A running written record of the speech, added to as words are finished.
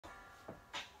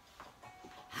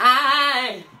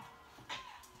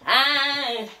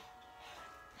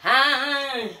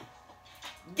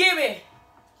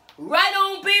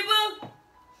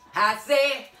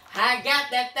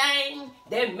thing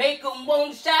that make them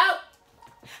want to shout.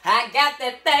 I got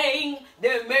that thing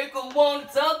that make them want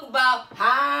to talk about.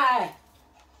 Hi.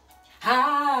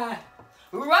 Hi.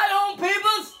 Right on,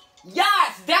 peoples.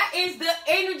 Yes, that is the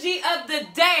energy of the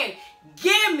day.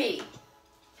 Gimme.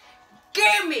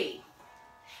 Gimme.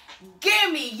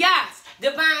 Gimme. Yes.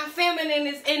 Divine Feminine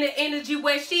is in the energy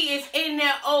where she is in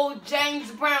that old James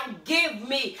Brown. Give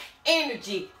me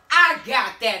energy. I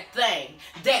got that thing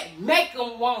that make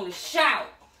them want to shout.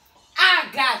 I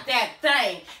got that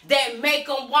thing that make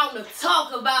them want to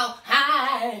talk about.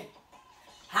 Hi.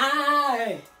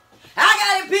 Hi. I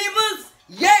got it, peoples.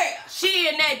 Yeah. She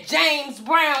in that James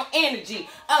Brown energy.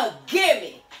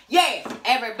 Gimme. Yeah.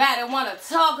 Everybody want to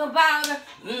talk about her.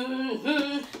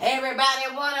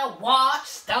 Everybody want to watch,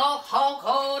 stalk, hawk,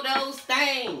 all those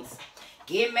things.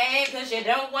 Get mad because you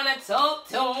don't want to talk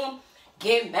to them.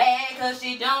 Get mad because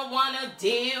she don't want to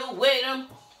deal with them.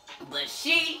 But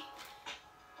she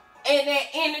in that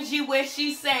energy where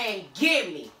she's saying, give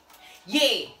me.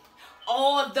 Yeah.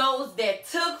 All those that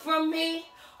took from me,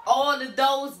 all of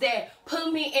those that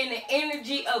put me in the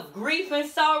energy of grief and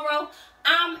sorrow,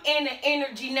 I'm in the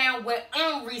energy now where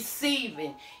I'm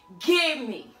receiving. Give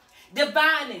me.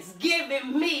 Divine is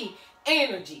giving me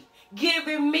energy,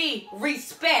 giving me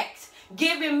respect,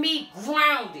 giving me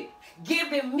grounded,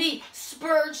 giving me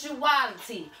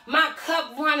spirituality. My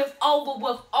cup runneth over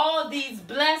with all these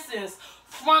blessings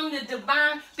from the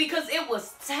divine because it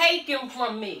was taken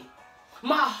from me.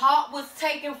 My heart was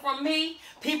taken from me.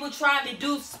 People tried to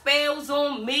do spells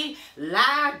on me,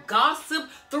 lie, gossip,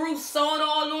 threw salt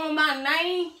all on my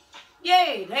name.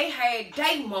 Yeah, they had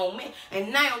their moment,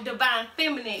 and now Divine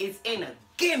Feminine is in a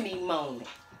gimme moment.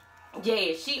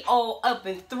 Yeah, she all up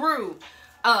and through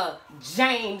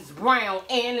James Brown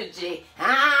energy.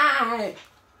 I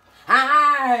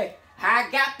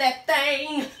got that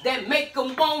thing that make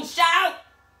them want to shout.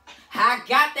 I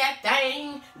got that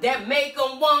thing that make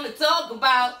them want to talk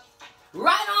about.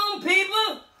 Right on,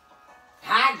 people.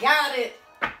 I got it.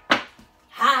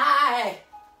 Hi.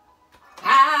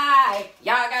 Hi.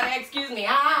 Y'all gotta excuse me.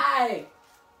 Hi.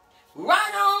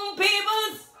 Right on,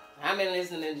 peoples. I've been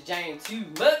listening to James, too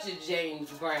much of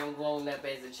James Brown growing up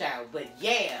as a child. But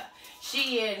yeah,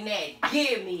 she in that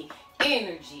give me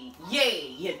energy. Yeah,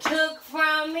 you took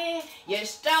from me, you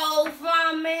stole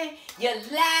from me, you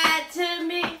lied to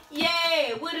me.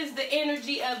 Yeah, what is the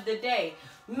energy of the day?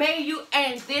 May you,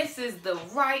 and this is the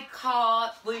right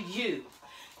card for you.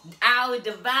 Our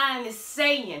divine is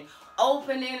saying,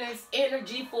 opening its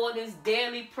energy for this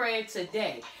daily prayer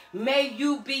today. May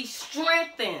you be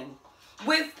strengthened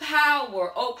with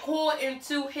power according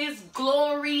to his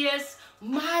glorious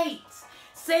might.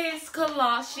 Says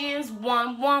Colossians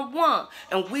 1:1:1,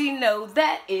 and we know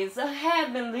that is a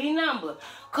heavenly number.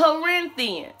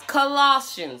 Colossians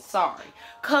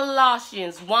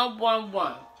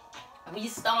 1:1:1. We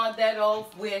start that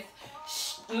off with,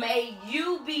 may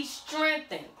you be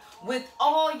strengthened with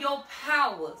all your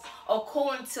powers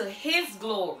according to his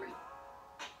glory,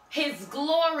 his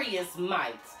glorious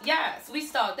might. Yes, we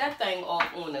start that thing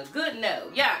off on a good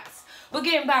note. Yes. But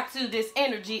getting back to this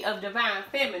energy of Divine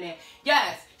Feminine,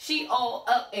 yes, she all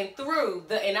up and through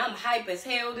the, and I'm hype as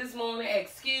hell this morning.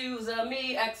 Excuse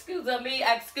me.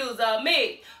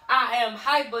 I am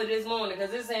hyper this morning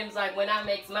because it seems like when I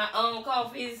make my own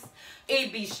coffees,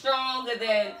 it be stronger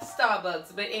than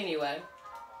Starbucks. But anyway,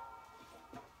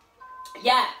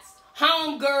 yes,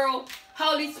 homegirl,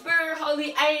 Holy Spirit,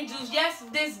 holy angels, yes,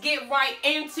 let's get right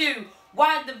into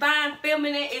why Divine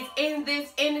Feminine is in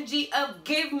this energy of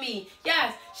give me.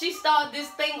 Yes, she started this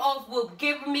thing off with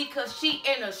giving me because she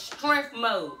in a strength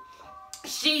mode.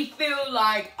 She feel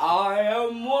like, I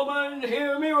am woman,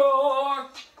 hear me roar.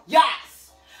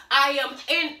 Yes, I am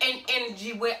in an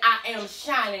energy where I am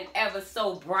shining ever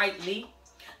so brightly.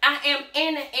 I am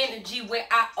in an energy where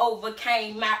I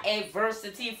overcame my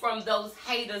adversity from those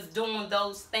haters doing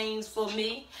those things for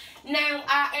me. Now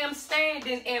I am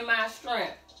standing in my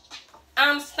strength.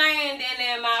 I'm standing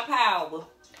in my power.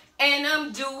 And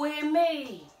I'm doing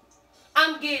me.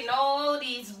 I'm getting all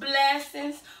these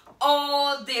blessings,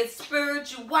 all this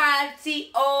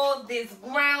spirituality, all this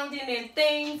grounding and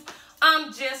things.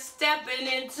 I'm just stepping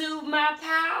into my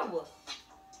power.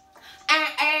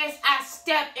 And as I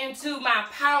step into my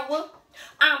power,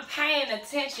 I'm paying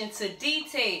attention to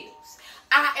details.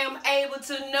 I am able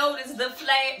to notice the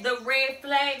red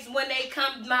flags when they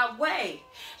come my way.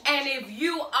 And if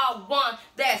you are one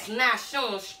that's not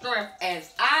showing strength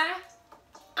as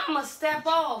I'ma step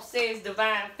off, says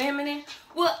Divine Feminine.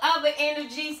 What other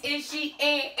energies is she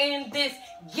in this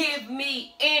give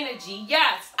me energy?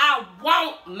 Yes, I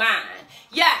want mine.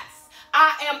 Yes,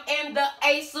 I am in the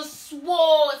Ace of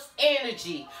Swords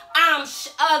energy. I'm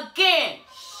again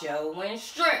showing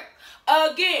strength.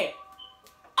 Again,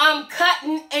 I'm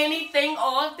cutting anything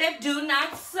off that do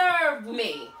not serve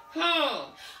me.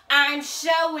 I'm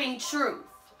showing truth.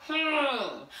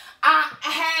 I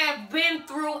have been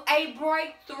through a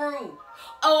breakthrough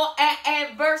or an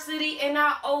adversity and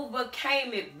I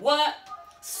overcame it. What?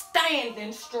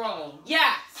 Standing strong.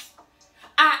 Yes.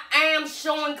 I am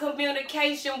showing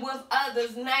communication with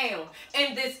others now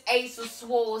in this Ace of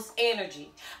Swords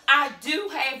energy. I do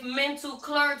have mental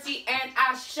clarity and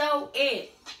I show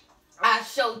it. I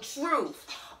show truth,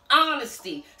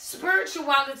 honesty,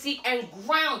 spirituality, and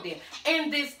grounding in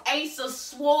this Ace of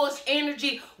Swords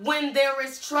energy. When there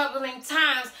is troubling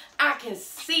times, I can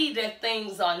see that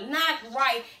things are not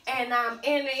right and I'm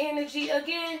in the energy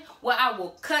again. Well, I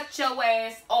will cut your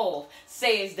ass off,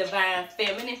 says Divine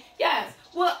Feminine. Yes,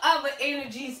 what other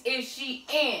energies is she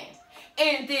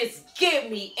in this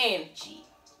Gim'Me energy?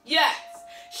 Yes.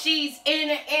 She's in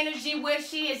an energy where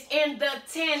she is in the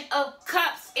 10 of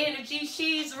Cups energy.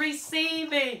 She's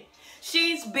receiving.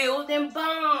 She's building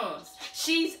bonds.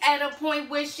 She's at a point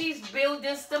where she's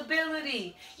building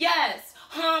stability. Yes,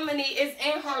 harmony is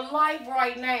in her life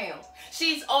right now.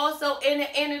 She's also in an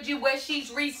energy where she's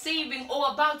receiving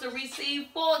or about to receive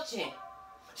fortune.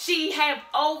 She have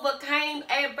overcame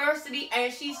adversity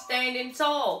and she's standing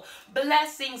tall.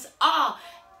 Blessings are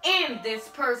in this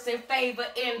person's favor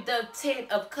in the 10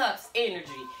 of Cups energy.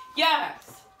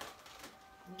 Yes.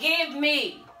 Give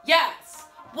me. Yes.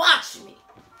 Watch me.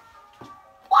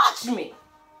 Watch me.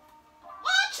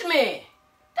 Watch me.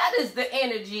 That is the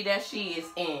energy that she is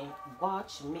in.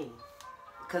 Watch me.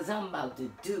 Because I'm about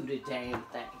to do the damn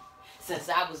thing. Since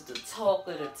I was the talk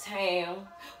of the town,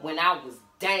 when I was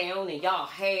down and y'all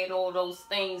had all those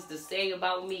things to say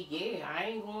about me, yeah, I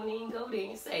ain't going to even go there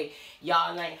and say,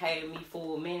 y'all ain't had me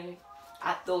for a minute.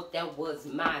 I thought that was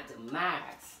my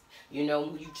demise. You know,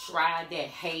 when you tried that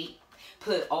hate,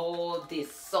 put all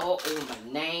this salt on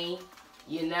my name,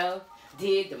 you know,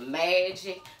 did the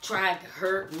magic, tried to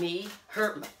hurt me,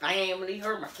 hurt my family,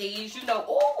 hurt my kids, you know,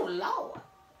 oh, Lord.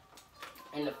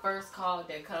 And the first card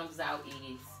that comes out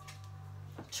is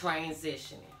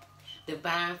transitioning.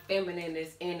 Divine Feminine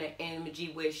is in an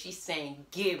energy where she's saying,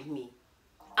 give me.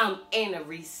 I'm in a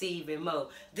receiving mode.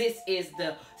 This is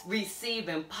the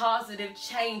receiving. Positive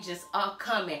changes are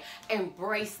coming.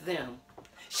 Embrace them.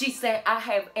 She said, I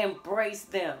have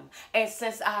embraced them. And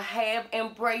since I have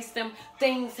embraced them,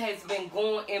 things has been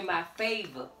going in my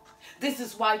favor. This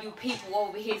is why you people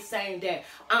over here saying that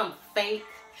I'm fake.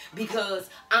 Because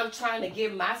I'm trying to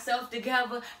get myself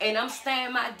together and I'm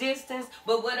staying my distance.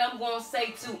 But what I'm going to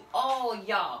say to all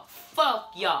y'all,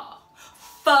 fuck y'all.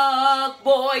 Fuck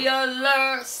boy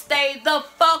alert. Stay the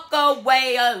fuck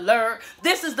away alert.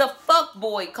 This is the fuck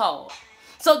boy call.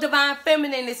 So Divine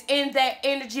Feminine is in that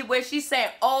energy where she's saying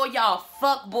all y'all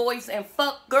fuck boys and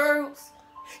fuck girls.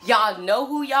 Y'all know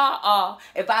who y'all are.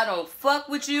 If I don't fuck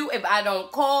with you, if I don't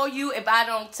call you, if I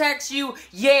don't text you,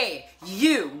 yeah,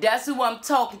 you. That's who I'm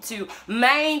talking to.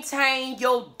 Maintain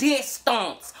your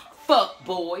distance. Fuck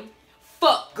boy.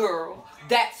 Fuck girl.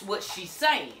 That's what she's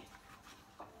saying.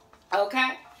 Okay?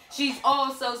 She's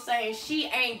also saying she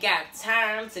ain't got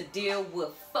time to deal with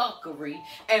fuckery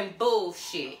and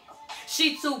bullshit.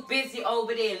 She too busy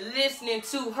over there listening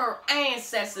to her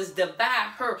ancestors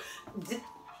divide her.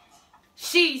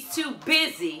 She's too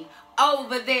busy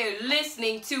over there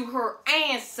listening to her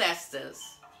ancestors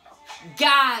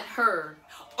guide her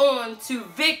on to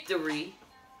victory.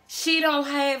 She don't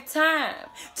have time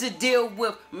to deal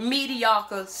with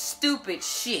mediocre, stupid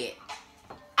shit.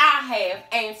 I have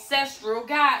ancestral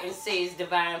guidance, says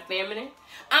Divine Feminine.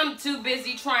 I'm too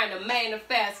busy trying to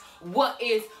manifest what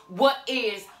is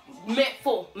meant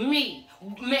for me,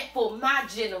 meant for my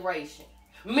generation.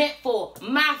 Meant for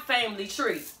my family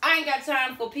tree. I ain't got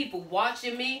time for people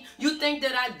watching me. You think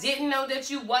that I didn't know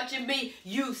that you watching me,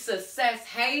 you success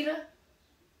hater?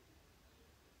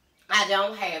 I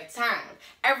don't have time.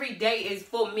 Every day is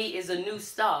for me is a new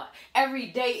start. Every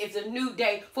day is a new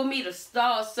day for me to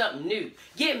start something new.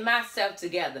 Get myself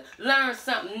together. Learn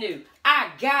something new. I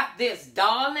got this,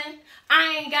 darling.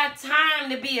 I ain't got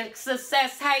time to be a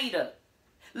success hater.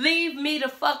 Leave me the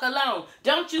fuck alone.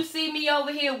 Don't you see me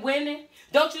over here winning?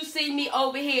 Don't you see me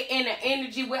over here in an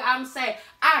energy where I'm saying,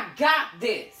 I got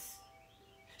this?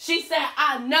 She said,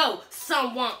 I know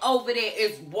someone over there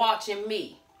is watching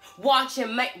me.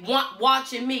 Watching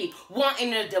me,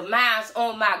 wanting the demise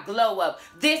on my glow up.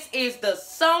 This is the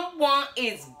someone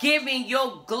is giving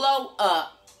your glow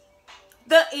up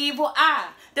the evil eye.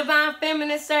 Divine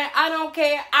Feminine said, I don't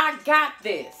care, I got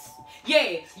this.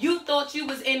 Yeah, you thought you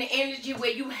was in the energy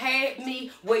where you had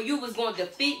me, where you was going to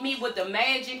defeat me with the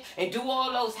magic and do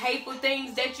all those hateful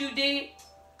things that you did.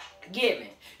 Gim'Me,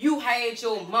 you had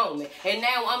your moment, and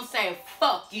now I'm saying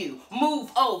fuck you.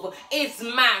 Move over. It's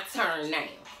my turn now.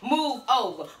 Move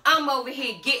over. I'm over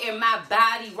here getting my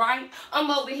body right. I'm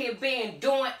over here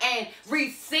doing and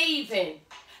receiving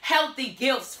healthy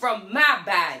gifts from my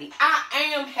body.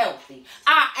 I am healthy.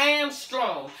 I am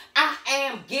strong. I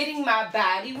am getting my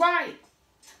body right.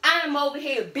 I'm over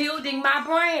here building my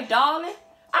brand, darling.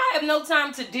 I have no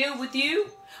time to deal with you.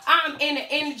 I'm in an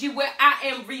energy where I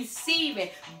am receiving.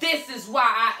 This is why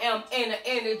I am in an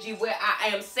energy where I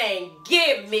am saying,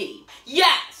 give me.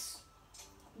 Yes.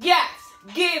 Yes.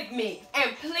 Give me.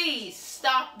 And please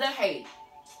stop the hate.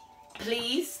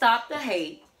 Please stop the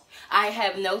hate. I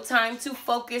have no time to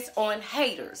focus on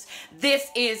haters. This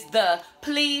is the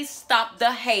please stop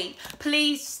the hate.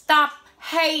 Please stop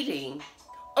hating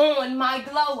on my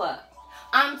glow up.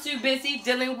 I'm too busy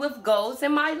dealing with goals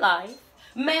in my life.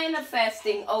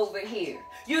 Manifesting over here.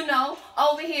 You know,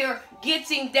 over here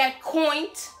getting that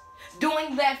point.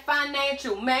 Doing that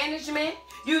financial management.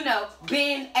 You know,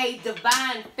 being a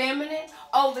divine feminine.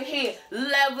 Over here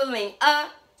leveling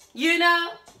up. You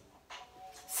know.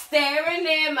 Staring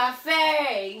in my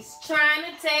face. Trying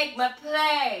to take my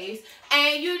place.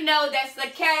 And you know that's the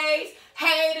case.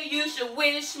 Hater, you should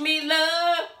wish me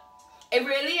love. It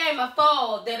really ain't my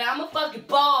fault that I'm a fucking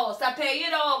boss. I pay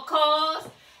it all costs.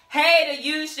 Hater,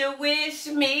 you should wish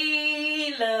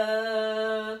me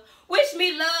love. Wish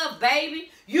me love,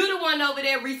 baby. You the one over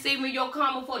there receiving your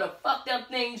karma for the fucked up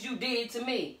things you did to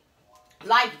me.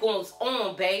 Life goes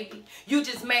on, baby. You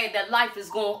just mad that life is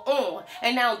going on.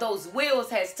 And now those wheels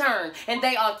has turned. And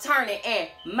they are turning in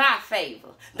my favor.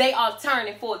 They are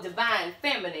turning for divine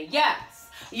feminine. Yes,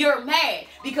 you're mad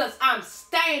because I'm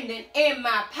standing in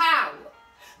my power.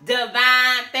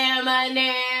 Divine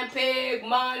feminine, pick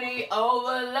money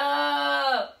over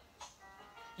love.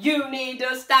 You need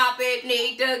to stop it,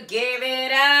 need to give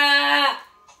it up.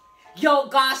 Your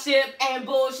gossip and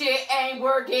bullshit ain't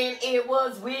working, it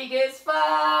was weak as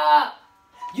fuck.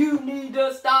 You need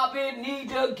to stop it, need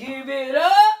to give it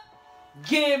up.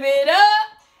 Give it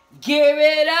up, give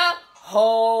it up,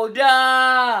 hold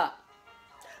up.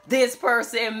 This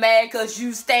person mad because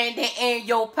you standing in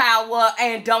your power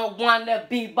and don't want to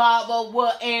be bothered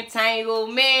with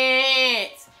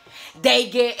entanglements. They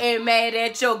getting mad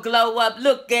at your glow up.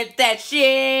 Look at that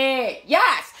shit.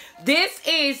 Yes, this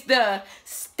is the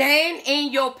stand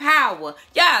in your power.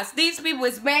 Yes, these people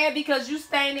is mad because you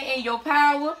standing in your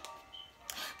power.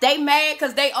 They mad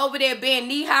because they over there being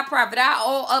knee-high private eye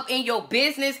all up in your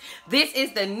business. This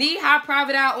is the knee-high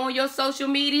private eye on your social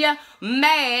media.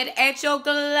 Mad at your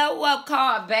glow-up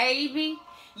card, baby.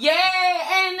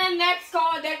 Yeah, and the next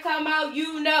card that come out,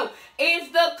 you know,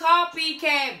 is the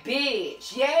copycat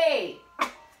bitch. Yeah.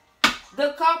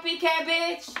 The copycat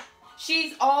bitch.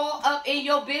 She's all up in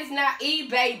your business,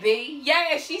 baby.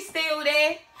 Yeah, she's still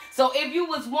there. So if you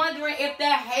was wondering if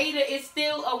that hater is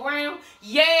still around,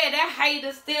 yeah, that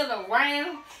hater's still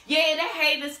around. Yeah, that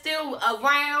hater's still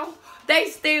around. They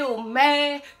still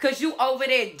mad because you over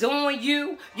there doing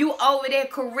you. You over there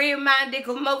career-minded,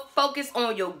 focus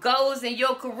on your goals and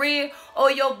your career or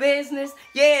your business.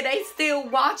 Yeah, they still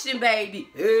watching, baby.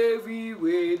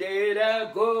 Everywhere that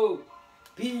I go,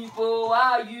 people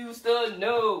I used to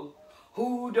know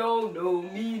who don't know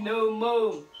me no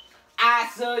more. I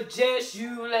suggest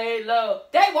you lay low.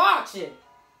 They watching.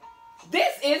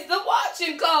 This is the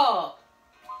watching call.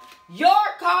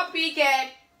 Your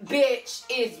copycat bitch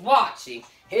is watching.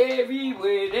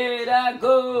 Everywhere that I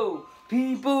go,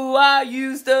 people I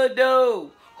used to know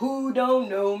who don't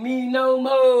know me no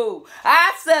more.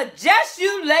 I suggest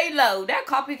you lay low. That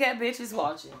copycat bitch is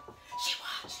watching. She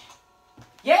watching.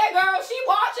 Yeah, girl, she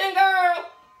watching, girl.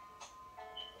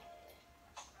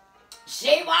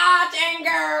 She watching,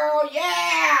 girl,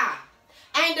 yeah.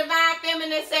 And Divine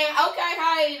Feminine saying, okay,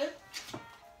 hater,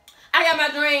 I got my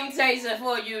dream chaser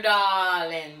for you,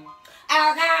 darling.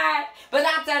 Okay, but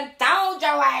I done told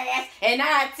your ass, and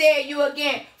I tell you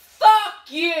again, fuck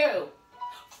you.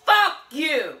 Fuck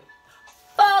you.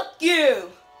 Fuck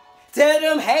you. Tell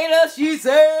them haters, she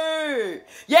said.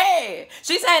 Yeah,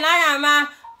 she saying, I got my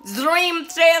dream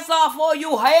chaser for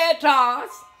you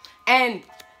haters. And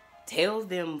tell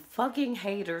them fucking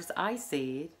haters I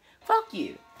said, fuck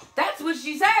you. That's what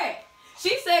she said.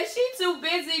 She said she too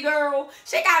busy, girl.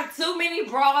 She got too many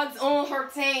broads on her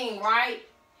team, right?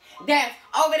 That's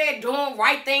over there doing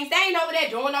right things. They ain't over there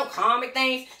doing no karmic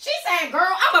things. She saying,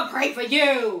 girl, I'ma pray for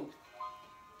you.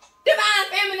 Divine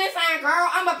Feminine saying, girl,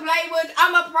 I'ma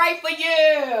pray for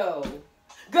you.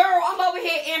 Girl, I'm over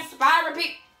here inspiring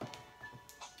people.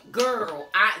 Girl,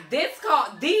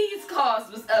 these cards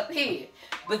was up here.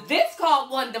 But this card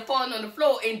wanted to fall on the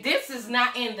floor, and this is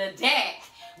not in the deck.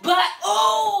 But,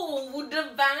 oh,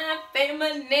 divine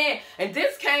feminine. And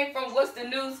this came from what's the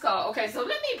news card. Okay, so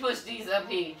let me push these up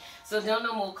here. So don't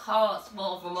no more cards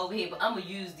fall from over here. But I'm going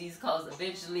to use these cards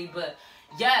eventually. But,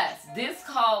 yes, this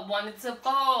card wanted to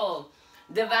fall.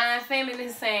 Divine feminine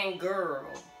saying, girl,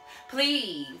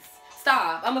 please.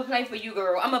 Stop. I'm going to play for you,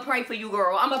 girl. I'm going to pray for you,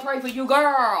 girl. I'm going to pray for you,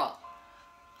 girl.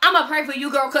 I'm going to pray for you,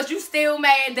 girl, because you still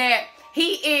mad that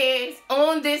he is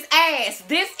on this ass.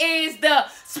 This is the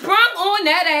sprung on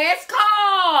that ass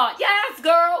card. Yes,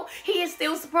 girl. He is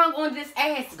still sprung on this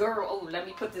ass, girl. Oh, let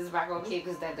me put this back over here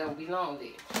because that don't belong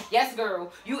there. Yes,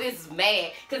 girl. You is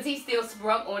mad because he's still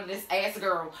sprung on this ass,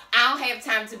 girl. I don't have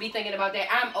time to be thinking about that.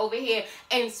 I'm over here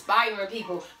inspiring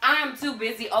people. I'm too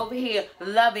busy over here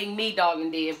loving me,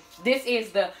 darling dear. This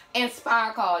is the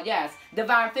inspire card. Yes.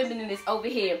 Divine feminine is over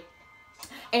here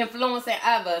influencing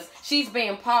others. She's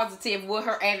being positive with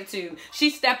her attitude.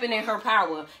 She's stepping in her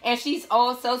power. And she's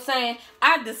also saying,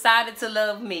 I decided to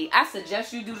love me. I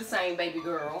suggest you do the same, baby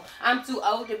girl. I'm too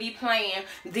old to be playing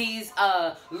these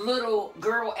little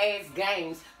girl ass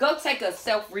games. Go take a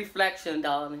self-reflection,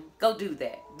 darling. Go do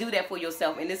that. Do that for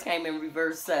yourself. And this came in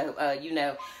reverse, so you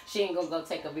know, she ain't gonna go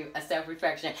take a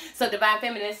self-reflection. So divine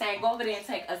feminine is saying, go over there and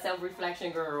take a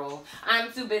self-reflection, girl.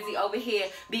 I'm too busy over here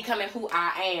becoming who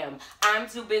I am. I'm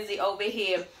too busy over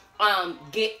here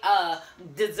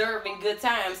deserving good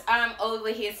times. I'm over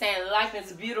here saying life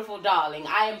is beautiful, darling.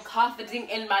 I am confident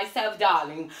in myself,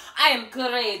 darling. I am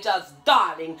courageous,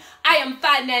 darling. I am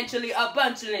financially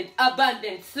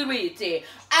abundant, sweetie.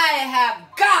 I have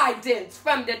guidance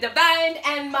from the divine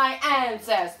and my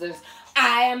ancestors.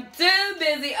 I am too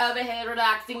busy over here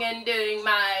relaxing and doing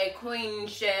my queen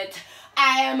shit.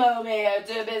 I am over here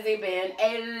too busy being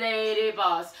a lady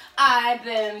boss. I've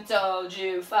been told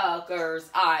you fuckers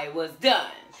I was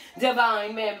done.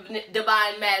 Divine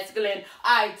masculine,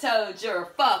 I told your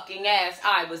fucking ass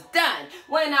I was done.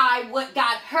 When I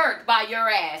got hurt by your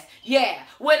ass. Yeah,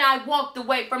 when I walked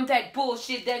away from that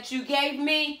bullshit that you gave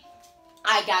me,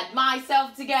 I got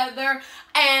myself together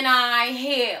and I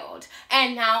healed.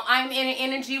 And now I'm in an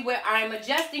energy where I'm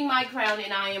adjusting my crown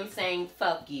and I am saying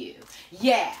fuck you.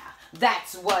 Yeah.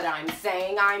 That's what I'm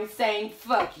saying. I'm saying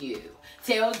fuck you.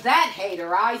 Tell that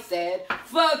hater I said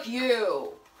fuck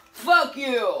you. Fuck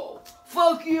you.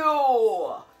 Fuck you.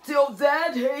 Tell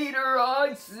that hater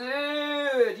I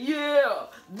said, yeah,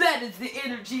 that is the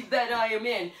energy that I am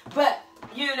in. But,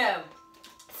 you know,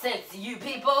 since you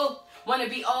people want to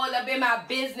be all up in my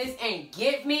business and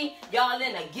give me, y'all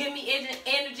in a give me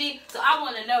energy, so I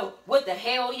want to know what the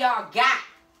hell y'all got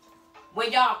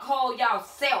when y'all call y'all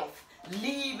self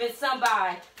leaving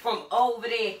somebody from over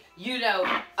there, you know,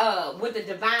 with the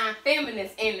divine feminine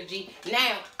energy.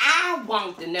 Now, I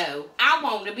want to know. I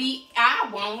want to be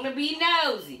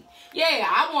nosy. Yeah,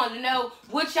 I want to know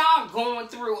what y'all going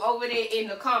through over there in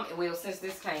the comment. Well, since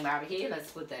this came out of here,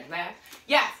 let's put that back.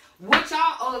 Yes, what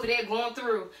y'all over there going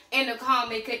through in the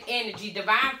karmic energy.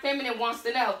 Divine feminine wants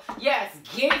to know. Yes,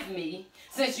 give me.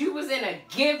 Since you was in a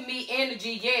give me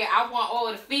energy, yeah, I want all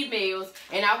the females,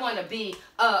 and I want to be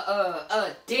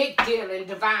a dick dealing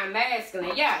divine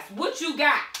masculine. Yes, what you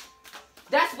got?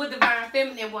 That's what divine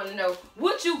feminine want to know.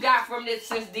 What you got from this?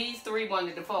 Since these three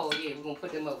wanted to fall, yeah, we're gonna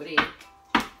put them over there.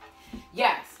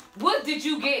 Yes, what did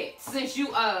you get since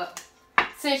you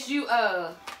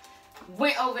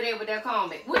went over there with that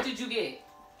comment? What did you get?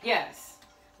 Yes,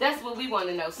 that's what we want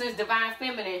to know. Since divine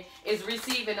feminine is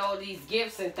receiving all these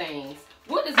gifts and things.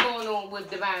 What is going on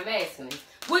with divine masculine?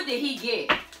 What did he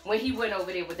get when he went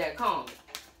over there with that comment?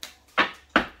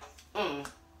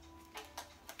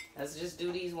 Let's just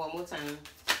do these one more time.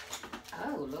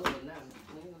 Oh, Lord, no.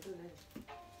 We ain't gonna do that.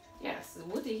 Yes,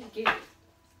 what did he get?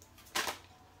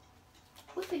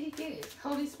 What did he get?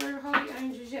 Holy Spirit, Holy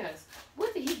Angels, yes.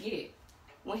 What did he get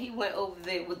when he went over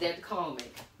there with that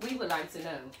comic? We would like to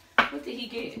know. What did he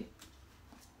get?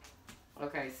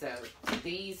 Okay, so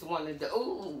these one of the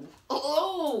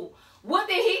what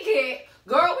did he get?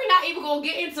 Girl, we're not even gonna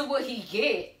get into what he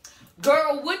get.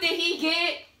 Girl, what did he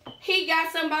get? He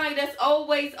got somebody that's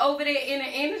always over there in the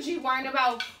energy worrying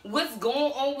about what's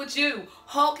going on with you.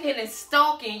 Hawking and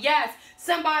stalking. Yes,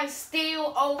 somebody's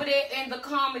still over there in the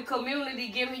karmic community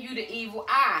giving you the evil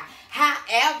eye.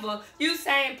 However, you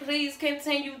saying please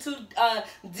continue to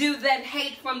do that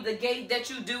hate from the gate that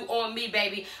you do on me,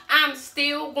 baby. I'm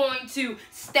still going to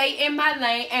stay in my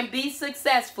lane and be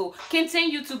successful.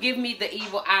 Continue to give me the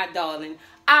evil eye, darling.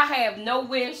 I have no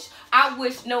wish. I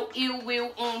wish no ill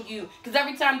will on you. Because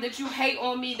every time the that you hate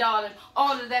on me, darling,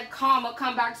 all of that karma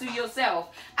come back to yourself.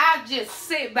 I just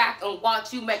sit back and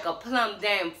watch you make a plumb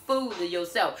damn fool of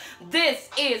yourself. This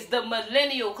is the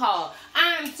millennial call.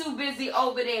 I'm too busy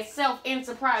over there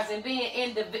self-enterprising,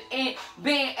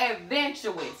 being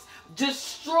adventurous,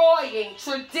 destroying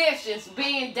traditions,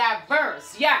 being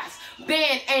diverse, yes,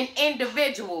 being an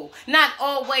individual, not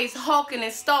always hawking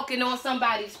and stalking on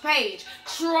somebody's page,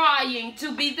 trying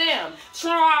to be them,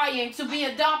 trying to be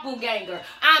a doppelganger.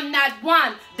 I'm not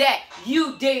one that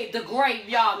you did the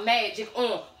graveyard magic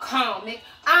on, Karmic.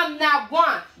 I'm not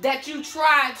one that you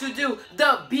tried to do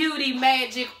the beauty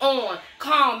magic on,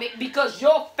 Karmic, because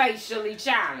you're facially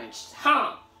challenged,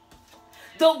 huh?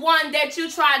 The one that you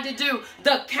tried to do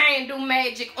the candle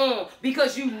magic on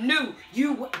because you knew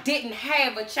you didn't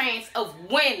have a chance of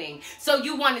winning. So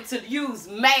you wanted to use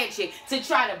magic to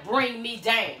try to bring me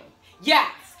down.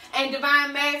 Yes. And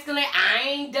Divine Masculine, I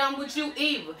ain't done with you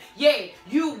either. Yeah,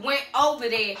 you went over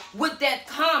there with that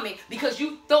Karmic because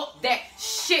you thought that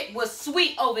shit was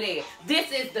sweet over there.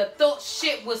 This is the thought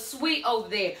shit was sweet over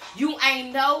there. You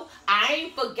ain't know, I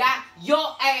ain't forgot,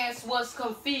 your ass was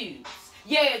confused.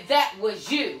 Yeah, that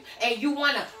was you. And you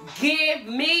want to give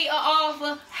me an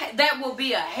offer? That will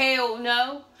be a hell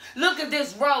no. Look at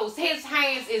this rose. His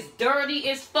hands is dirty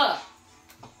as fuck.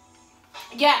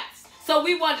 Yes. So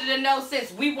we wanted to know,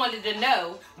 since we wanted to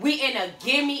know, we in a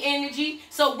gimme energy.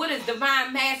 So what is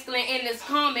Divine Masculine in this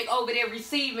Karmic over there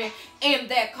receiving in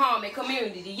that Karmic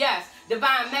community? Yes,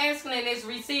 Divine Masculine is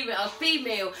receiving a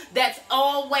female that's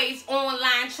always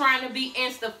online trying to be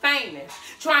Insta famous,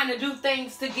 trying to do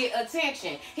things to get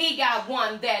attention. He got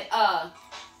one that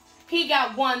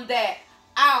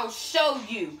I'll show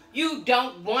you. You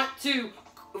don't want to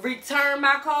return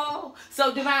my call.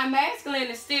 So Divine Masculine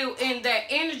is still in that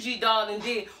energy, darling,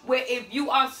 where if you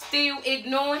are still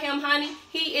ignoring him, honey,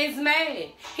 he is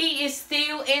mad. He is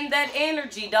still in that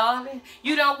energy, darling.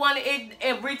 You don't want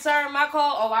to return my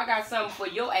call? Oh, I got something for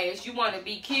your ass. You want to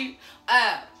be cute?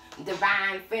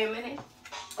 Divine Feminine.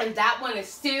 And that one is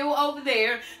still over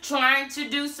there trying to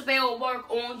do spell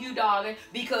work on you, darling,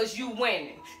 because you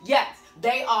winning. Yes,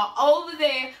 they are over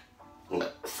there.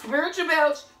 Spiritual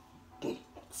belch.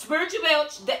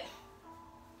 That,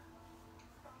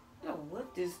 I don't know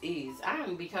what this is. I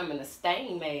am becoming a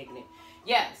stain magnet.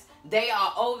 Yes, they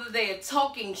are over there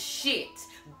talking shit.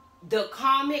 The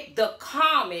Karmic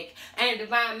and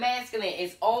Divine Masculine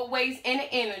is always in an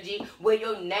energy where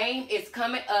your name is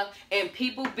coming up in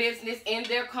people's business, in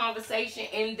their conversation,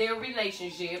 in their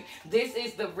relationship. This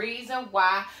is the reason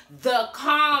why the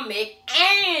Karmic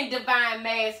and Divine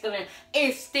Masculine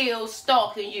is still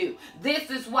stalking you. This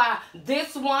is why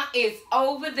this one is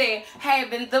over there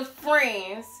having the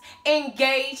friends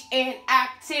engage in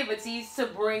activities to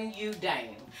bring you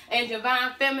down. And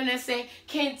Divine Feminine said,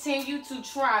 continue to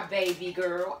try, baby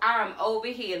girl. I'm over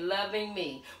here loving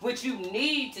me. What you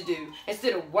need to do,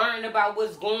 instead of worrying about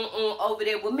what's going on over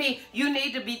there with me, you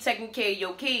need to be taking care of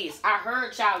your kids. I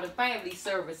heard Child and Family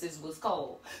Services was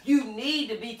called. You need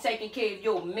to be taking care of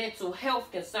your mental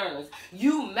health concerns.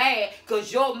 You mad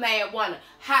because your man want to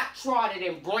hot trot it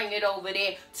and bring it over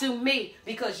there to me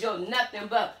because you're nothing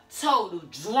but total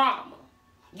drama.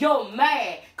 You're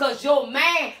mad because you're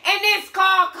mad and this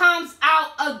card comes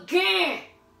out again.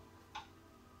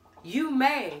 You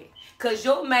mad because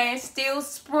your man still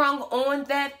sprung on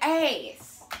that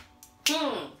ass.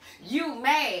 You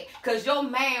mad because your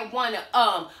man want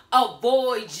to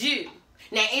avoid you.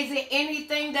 Now, is it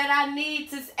anything that I need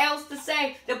else to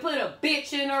say to put a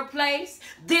bitch in her place?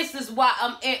 This is why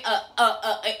I'm in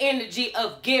an energy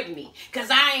of give me. Because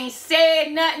I ain't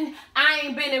said nothing. I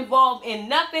ain't been involved in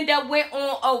nothing that went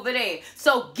on over there.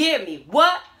 So give me.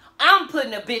 What? I'm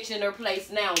putting a bitch in her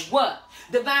place now. What?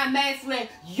 Divine Masculine,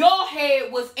 your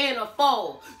head was in a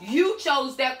fold. You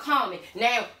chose that comment.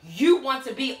 Now, you want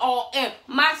to be all in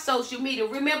my social media.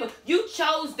 Remember, you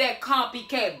chose that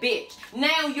copycat bitch.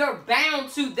 Now you're bound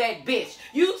to that bitch.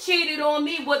 You cheated on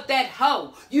me with that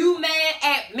hoe. You mad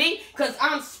at me because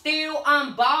I'm still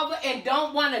unbothered and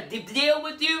don't want to deal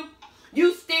with you?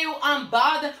 You still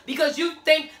unbothered because you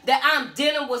think that I'm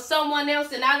dealing with someone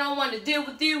else and I don't want to deal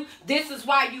with you? This is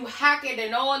why you hacking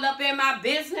and all up in my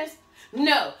business?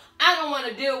 No, I don't want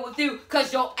to deal with you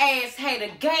because your ass had a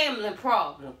gambling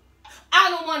problem. I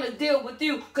don't want to deal with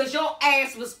you because your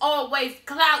ass was always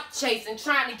clout chasing,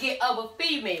 trying to get other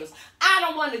females. I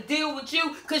don't want to deal with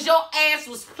you because your ass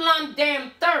was plumb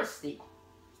damn thirsty.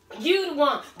 You the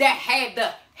one that had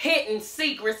the hidden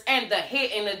secrets and the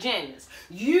hidden agendas.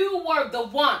 You were the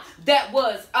one that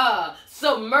was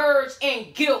submerged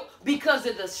in guilt because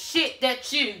of the shit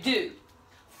that you do.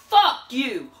 Fuck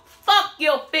you. Fuck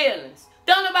your feelings.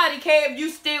 Don't nobody care if you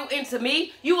still into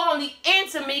me. You only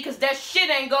into me because that shit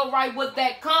ain't go right with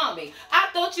that karmic. I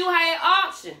thought you had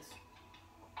options.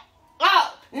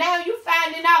 Oh, now you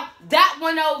finding out that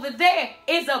one over there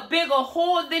is a bigger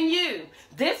whore than you.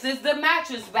 This is the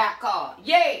mattress back card.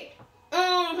 Yeah.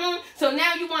 So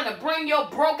now you want to bring your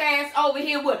broke ass over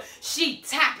here with she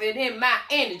tapping in my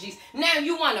energies. Now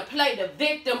you want to play the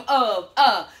victim of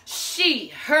she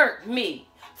hurt me.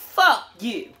 Fuck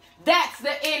you. That's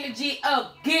the energy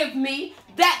of give me.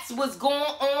 That's what's going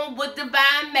on with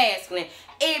Divine Masculine.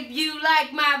 If you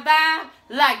like my vibe,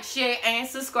 like, share, and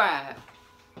subscribe.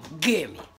 Gimme.